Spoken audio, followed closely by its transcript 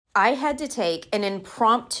I had to take an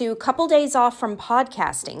impromptu couple days off from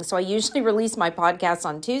podcasting. So I usually release my podcast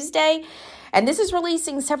on Tuesday, and this is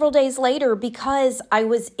releasing several days later because I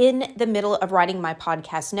was in the middle of writing my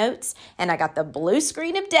podcast notes and I got the blue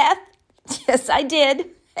screen of death. Yes, I did.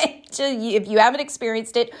 If you haven't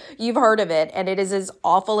experienced it, you've heard of it, and it is as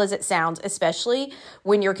awful as it sounds, especially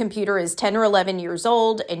when your computer is 10 or 11 years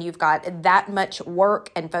old and you've got that much work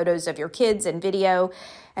and photos of your kids and video,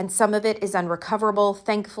 and some of it is unrecoverable.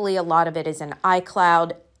 Thankfully, a lot of it is in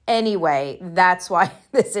iCloud. Anyway, that's why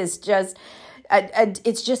this is just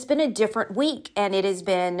it's just been a different week, and it has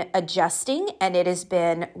been adjusting, and it has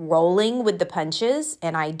been rolling with the punches,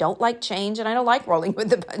 and I don't like change, and I don't like rolling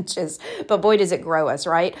with the punches, but boy, does it grow us,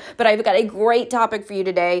 right? But I've got a great topic for you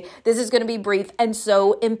today. This is going to be brief and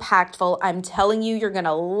so impactful. I'm telling you, you're going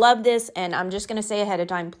to love this, and I'm just going to say ahead of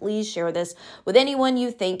time, please share this with anyone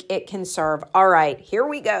you think it can serve. All right, here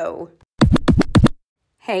we go.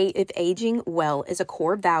 Hey, if aging well is a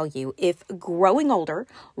core value, if growing older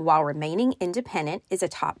while remaining independent is a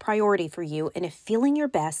top priority for you, and if feeling your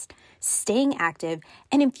best, staying active,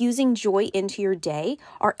 and infusing joy into your day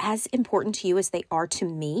are as important to you as they are to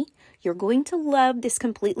me, you're going to love this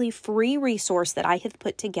completely free resource that I have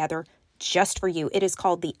put together just for you. It is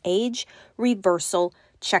called the Age Reversal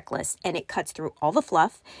Checklist, and it cuts through all the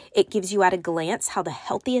fluff. It gives you at a glance how the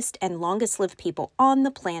healthiest and longest lived people on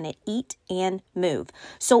the planet eat and move.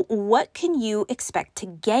 So what can you expect to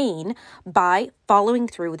gain by following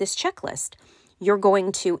through with this checklist? You're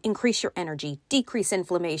going to increase your energy, decrease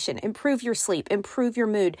inflammation, improve your sleep, improve your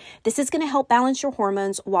mood. This is going to help balance your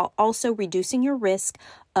hormones while also reducing your risk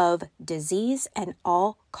of disease and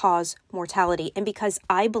all-cause mortality. And because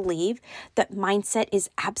I believe that mindset is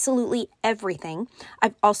absolutely everything,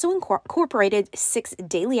 I've also incorporated 6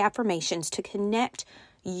 daily affirmations to connect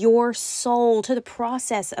your soul to the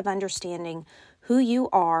process of understanding who you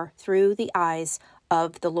are through the eyes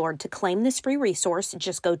of the Lord. To claim this free resource,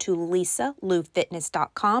 just go to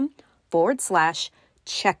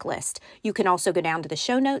lisaluefitness.com/checklist. You can also go down to the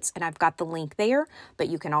show notes, and I've got the link there, but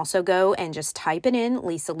you can also go and just type it in,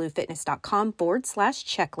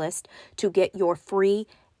 lisaluefitness.com/checklist, to get your free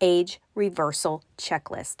age reversal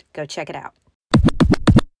checklist. Go check it out.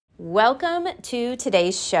 Welcome to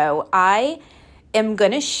today's show. I am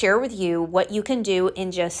going to share with you what you can do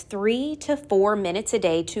in just 3 to 4 minutes a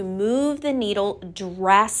day to move the needle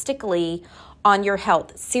drastically on your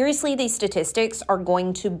health. Seriously, these statistics are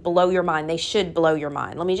going to blow your mind. They should blow your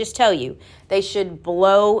mind. Let me just tell you, they should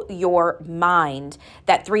blow your mind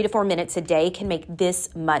that 3 to 4 minutes a day can make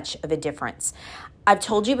this much of a difference. I've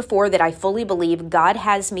told you before that I fully believe God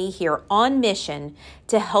has me here on mission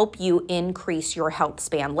to help you increase your health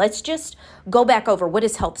span. Let's just go back over what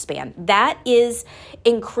is health span. That is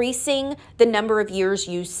increasing the number of years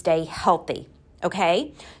you stay healthy.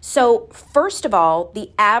 Okay, so first of all,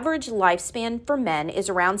 the average lifespan for men is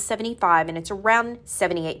around 75 and it's around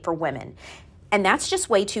 78 for women. And that's just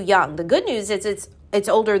way too young. The good news is it's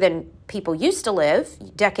older than people used to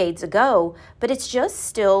live decades ago, but it's just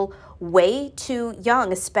still way too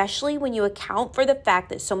young, especially when you account for the fact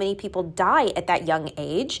that so many people die at that young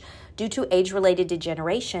age due to age-related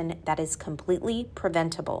degeneration that is completely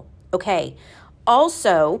preventable. Okay,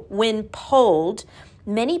 also, when polled,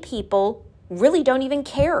 many people really don't even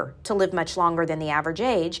care to live much longer than the average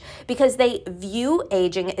age because they view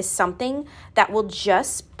aging as something that will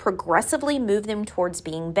just progressively move them towards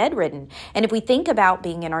being bedridden. And if we think about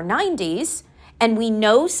being in our 90s, and we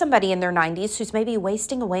know somebody in their 90s who's maybe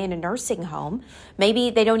wasting away in a nursing home, maybe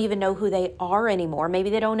they don't even know who they are anymore, maybe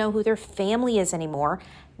they don't know who their family is anymore,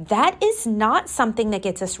 that is not something that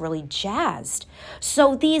gets us really jazzed.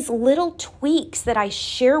 So these little tweaks that I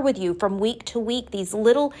share with you from week to week, these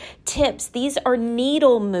little tips, these are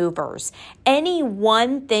needle movers. Any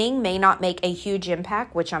one thing may not make a huge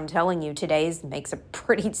impact, which I'm telling you today makes a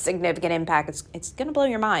pretty significant impact. It's going to blow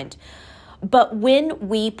your mind. But when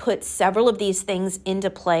we put several of these things into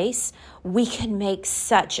place, we can make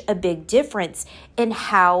such a big difference in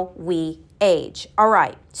how we age. All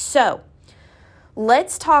right, so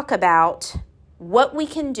let's talk about what we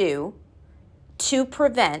can do to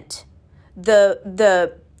prevent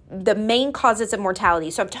the main causes of mortality.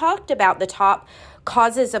 So I've talked about the top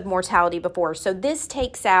causes of mortality before. So this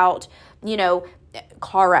takes out,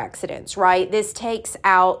 car accidents, right? This takes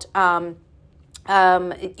out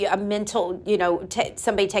a mental,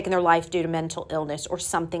 somebody taking their life due to mental illness or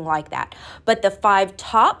something like that. But the 5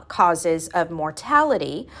 top causes of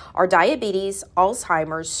mortality are diabetes,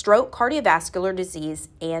 Alzheimer's, stroke, cardiovascular disease,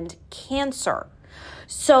 and cancer.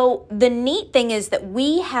 So the neat thing is that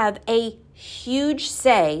we have a huge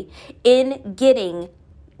say in getting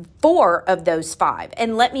 4 of those 5.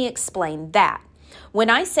 And let me explain that. When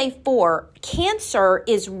I say 4, cancer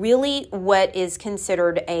is really what is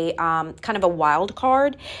considered a kind of a wild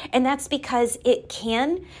card, and that's because it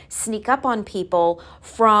can sneak up on people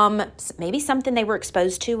from maybe something they were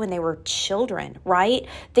exposed to when they were children, right?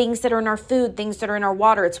 Things that are in our food, things that are in our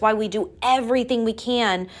water. It's why we do everything we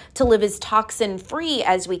can to live as toxin-free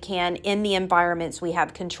as we can in the environments we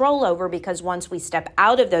have control over, because once we step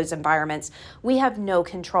out of those environments, we have no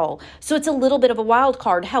control. So it's a little bit of a wild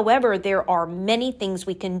card. However, there are many things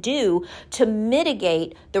we can do to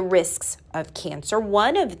mitigate the risks of cancer.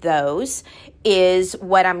 One of those is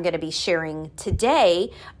what I'm going to be sharing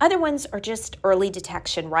today. Other ones are just early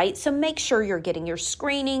detection, right? So make sure you're getting your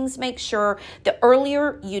screenings. Make sure the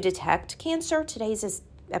earlier you detect cancer, today's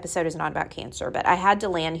episode is not about cancer, but I had to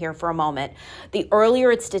land here for a moment. The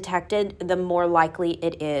earlier it's detected, the more likely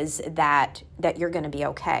it is that you're going to be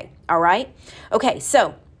okay. All right? Okay,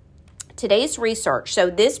 so today's research. So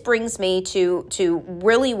this brings me to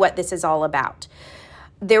really what this is all about.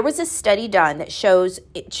 There was a study done that shows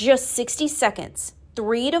just 60 seconds,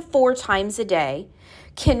 3 to 4 times a day,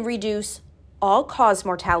 can reduce all-cause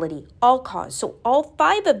mortality, all cause. So all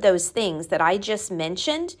 5 of those things that I just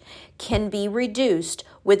mentioned can be reduced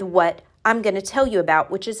with what I'm going to tell you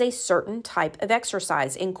about, which is a certain type of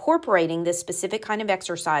exercise, incorporating this specific kind of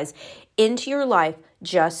exercise into your life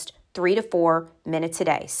just 3 to 4 minutes a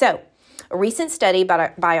day. So a recent study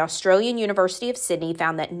by Australian University of Sydney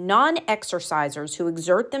found that non-exercisers who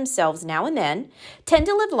exert themselves now and then tend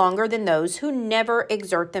to live longer than those who never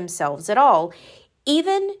exert themselves at all,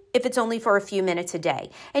 even if it's only for a few minutes a day.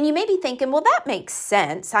 And you may be thinking, well, that makes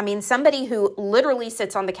sense. I mean, somebody who literally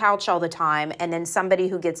sits on the couch all the time, and then somebody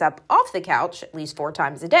who gets up off the couch at least 4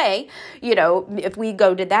 times a day, if we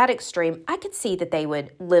go to that extreme, I could see that they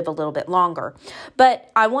would live a little bit longer.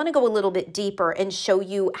 But I want to go a little bit deeper and show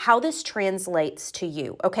you how this translates to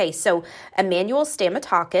you. Okay, so Emmanuel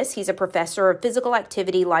Stamatakis, he's a professor of physical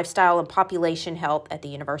activity, lifestyle, and population health at the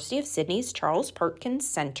University of Sydney's Charles Perkins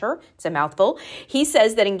Center. It's a mouthful. He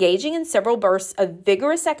says that engaging in several bursts of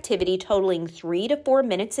vigorous activity totaling 3 to 4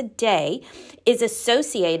 minutes a day is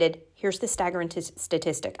associated, here's the staggering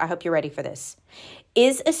statistic, I hope you're ready for this,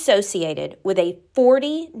 is associated with a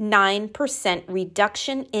 49%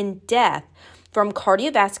 reduction in death from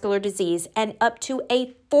cardiovascular disease and up to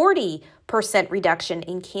a 40% reduction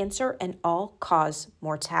in cancer and all-cause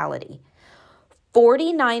mortality.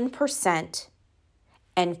 49%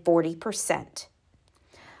 and 40%.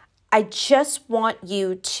 I just want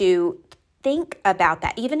you to think about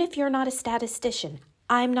that. Even if you're not a statistician,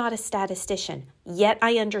 I'm not a statistician, yet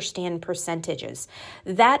I understand percentages.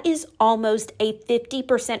 That is almost a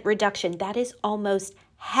 50% reduction. That is almost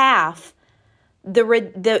half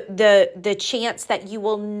the chance that you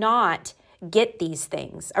will not get these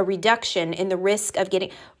things. A reduction in the risk of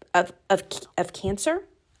getting of cancer,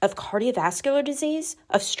 of cardiovascular disease,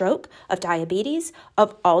 of stroke, of diabetes,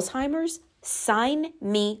 of Alzheimer's. Sign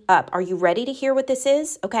me up. Are you ready to hear what this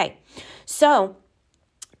is? Okay. So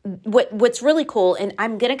what's really cool, and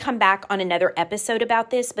I'm going to come back on another episode about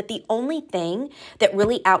this, but the only thing that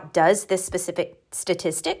really outdoes this specific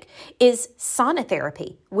statistic is sauna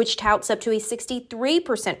therapy, which touts up to a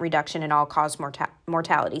 63% reduction in all-cause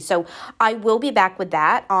mortality. So I will be back with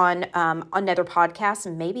that on another podcast,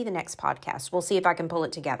 and maybe the next podcast. We'll see if I can pull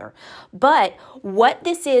it together. But what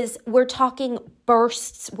this is, we're talking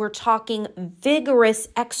bursts, we're talking vigorous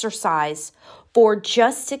exercise for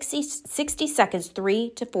just 60 seconds,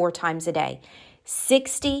 3 to 4 times a day.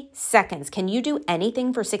 60 seconds. Can you do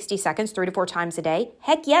anything for 60 seconds, 3 to 4 times a day?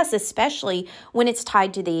 Heck yes, especially when it's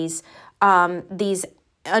tied to these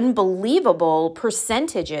unbelievable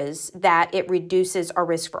percentages that it reduces our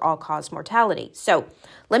risk for all-cause mortality. So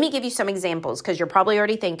let me give you some examples, because you're probably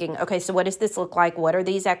already thinking, okay, so what does this look like? What are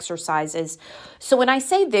these exercises? So when I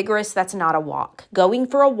say vigorous, that's not a walk. Going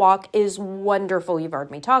for a walk is wonderful. You've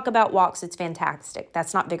heard me talk about walks. It's fantastic.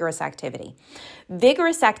 That's not vigorous activity.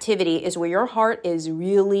 Vigorous activity is where your heart is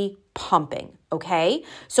really pumping, okay?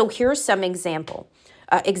 So here's some examples.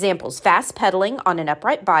 Fast pedaling on an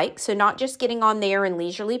upright bike. So not just getting on there and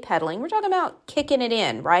leisurely pedaling. We're talking about kicking it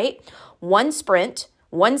in, right? 1 sprint,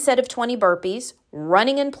 1 set of 20 burpees,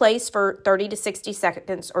 running in place for 30 to 60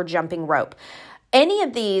 seconds, or jumping rope. Any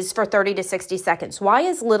of these for 30 to 60 seconds. Why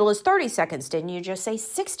as little as 30 seconds? Didn't you just say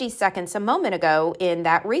 60 seconds a moment ago in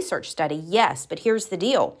that research study? Yes, but here's the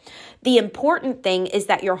deal. The important thing is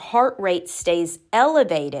that your heart rate stays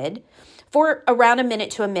elevated for around a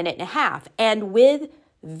minute to a minute and a half. And with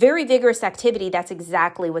very vigorous activity, that's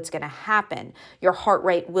exactly what's going to happen. Your heart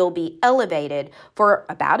rate will be elevated for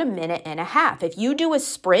about a minute and a half. If you do a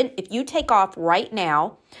sprint, if you take off right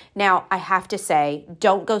now, I have to say,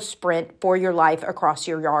 don't go sprint for your life across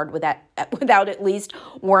your yard without at least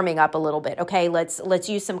warming up a little bit. Okay, let's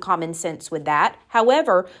use some common sense with that.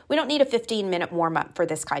 However, we don't need a 15-minute warm up for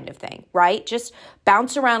this kind of thing, right? Just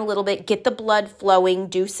bounce around a little bit, get the blood flowing,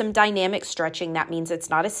 do some dynamic stretching. That means it's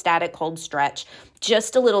not a static cold stretch,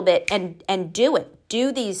 just a little bit, and do it.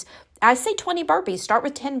 Do these. I say 20 burpees. Start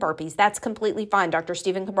with 10 burpees. That's completely fine. Dr.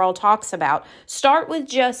 Stephen Cabral talks about start with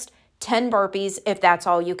just 10 burpees if that's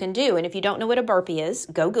all you can do. And if you don't know what a burpee is,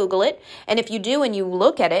 go Google it. And if you do and you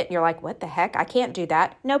look at it and you're like, what the heck? I can't do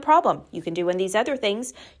that. No problem. You can do one of these other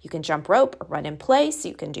things. You can jump rope or run in place.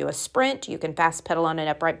 You can do a sprint. You can fast pedal on an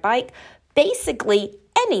upright bike. Basically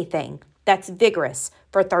anything that's vigorous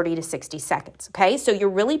for 30 to 60 seconds. Okay. So you're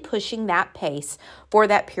really pushing that pace for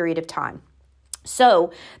that period of time.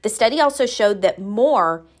 So the study also showed that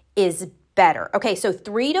more is better. Okay, so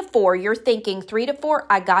 3 to 4, you're thinking 3 to 4,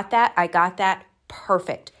 I got that,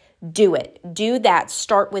 perfect. Do it. Do that.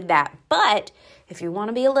 Start with that. But if you want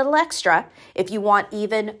to be a little extra, if you want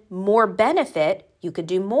even more benefit, you could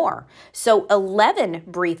do more. So 11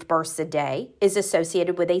 brief bursts a day is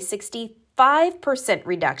associated with a 65%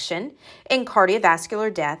 reduction in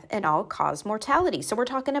cardiovascular death and all-cause mortality. So we're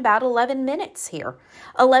talking about 11 minutes here.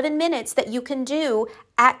 11 minutes that you can do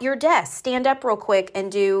at your desk. Stand up real quick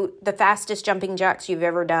and do the fastest jumping jacks you've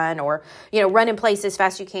ever done, or, run in place as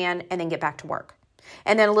fast as you can and then get back to work.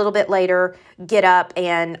 And then a little bit later, get up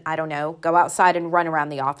and, go outside and run around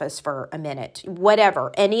the office for a minute.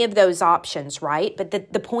 Whatever, any of those options, right? But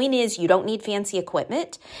the point is you don't need fancy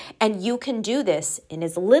equipment, and you can do this in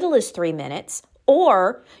as little as 3 minutes,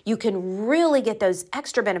 or you can really get those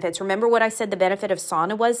extra benefits. Remember what I said the benefit of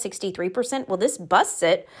sauna was 63%? Well, this busts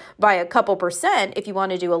it by a couple percent if you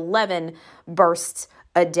want to do 11 bursts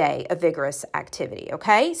a day of vigorous activity,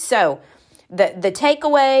 okay? So the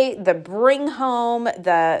takeaway, the bring home,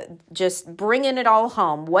 the just bringing it all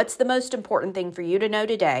home. What's the most important thing for you to know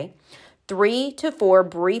today? 3 to 4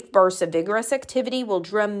 brief bursts of vigorous activity will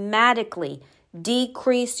dramatically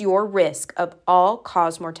decrease your risk of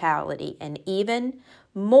all-cause mortality, and even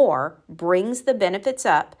more, brings the benefits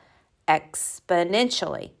up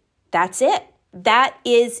exponentially. That's it. That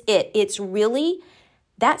is it. It's really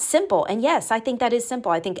that simple. And yes, I think that is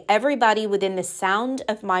simple. I think everybody within the sound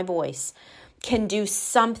of my voice can do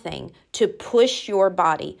something to push your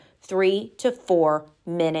body 3 to 4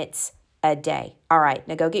 minutes a day. All right,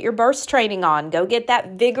 now go get your burst training on. Go get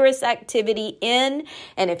that vigorous activity in.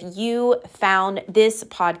 And if you found this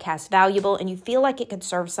podcast valuable and you feel like it could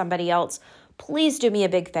serve somebody else, please do me a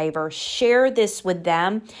big favor. Share this with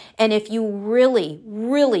them. And if you really,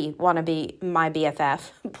 really want to be my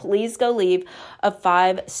BFF, please go leave a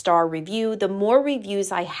 5-star review. The more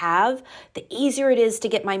reviews I have, the easier it is to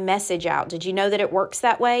get my message out. Did you know that it works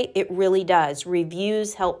that way? It really does.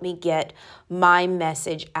 Reviews help me get my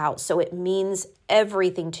message out. So it means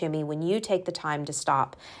everything to me when you take the time to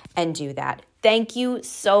stop and do that. Thank you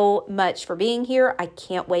so much for being here. I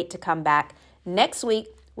can't wait to come back next week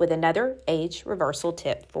with another age reversal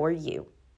tip for you.